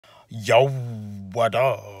Yo, what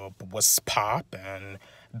up? What's poppin'?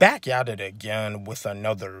 Back at it again with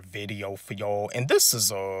another video for y'all, and this is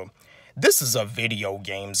a video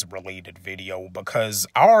games related video because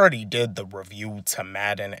I already did the review to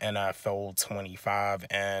Madden NFL 25,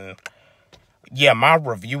 and yeah, my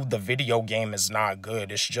review, the video game is not good.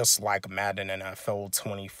 It's just like Madden NFL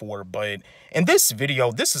 24. But in this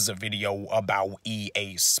video, this is a video about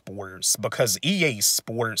EA Sports because EA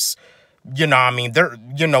Sports, they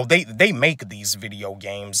make these video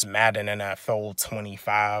games, Madden NFL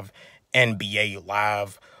 25, NBA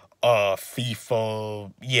Live,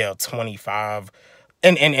 FIFA, yeah, 25.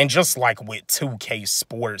 And just like with 2K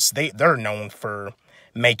Sports, they're known for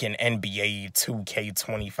making NBA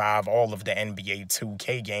 2K25, all of the NBA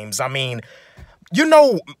 2K games. I mean,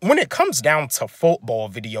 when it comes down to football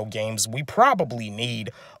video games, we probably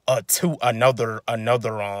need another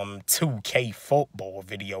 2K football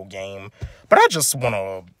video game. But I just want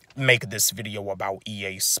to make this video about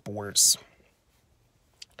EA Sports.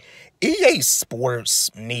 EA Sports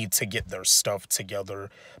need to get their stuff together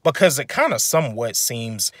because it kind of somewhat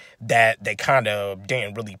seems that they kind of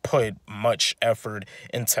didn't really put much effort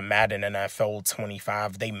into Madden NFL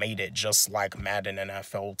 25. They made it just like Madden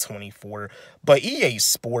NFL 24. But EA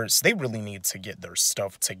Sports, they really need to get their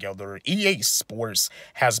stuff together. EA Sports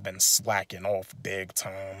has been slacking off big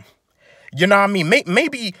time. You know what I mean?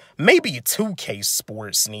 Maybe 2K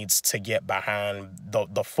Sports needs to get behind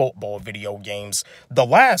the football video games. The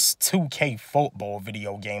last 2K football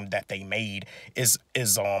video game that they made is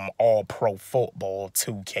All Pro Football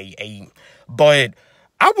 2K8. But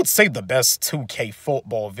I would say the best 2K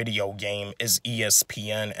football video game is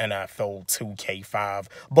ESPN NFL 2K5.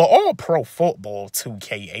 But All Pro Football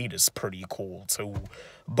 2K8 is pretty cool too.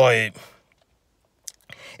 But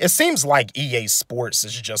it seems like EA Sports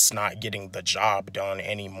is just not getting the job done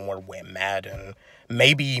anymore with Madden.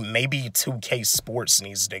 Maybe 2K Sports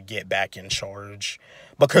needs to get back in charge.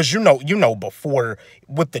 Because before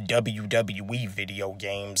with the WWE video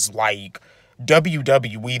games, like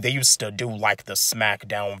WWE, they used to do like the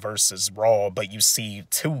SmackDown versus Raw, but you see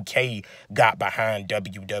 2K got behind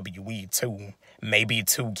WWE too. Maybe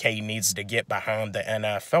 2K needs to get behind the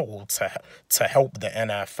NFL to help the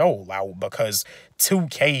NFL out because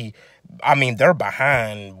 2K, I mean, they're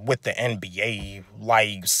behind with the NBA.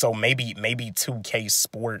 Like, so maybe 2K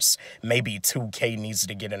Sports, maybe 2K needs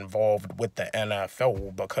to get involved with the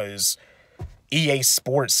NFL because EA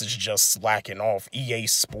Sports is just slacking off. EA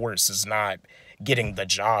Sports is not getting the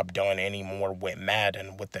job done anymore with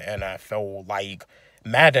Madden, with the NFL. Like,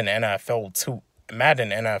 Madden NFL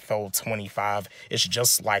 25 is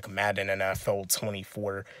just like Madden NFL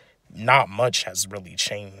 24. Not much has really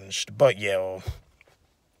changed. But yeah,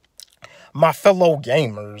 my fellow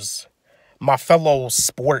gamers, my fellow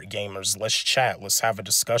sport gamers, let's chat. Let's have a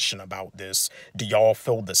discussion about this. Do y'all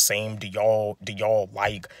feel the same? Do y'all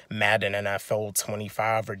like Madden NFL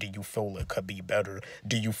 25, or do you feel it could be better?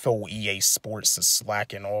 Do you feel EA Sports is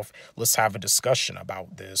slacking off? Let's have a discussion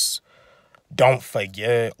about this. Don't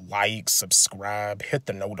forget, like, subscribe, hit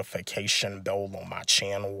the notification bell on my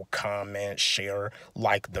channel, comment, share,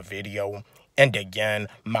 like the video. And again,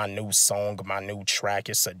 my new song, my new track,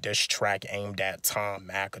 it's a diss track aimed at Tom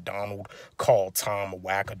McDonald called Tom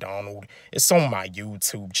Wackadonald. It's on my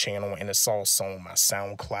YouTube channel and it's also on my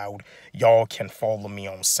SoundCloud. Y'all can follow me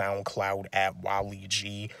on SoundCloud at Wally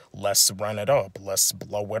G. Let's run it up. Let's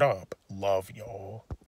blow it up. Love y'all.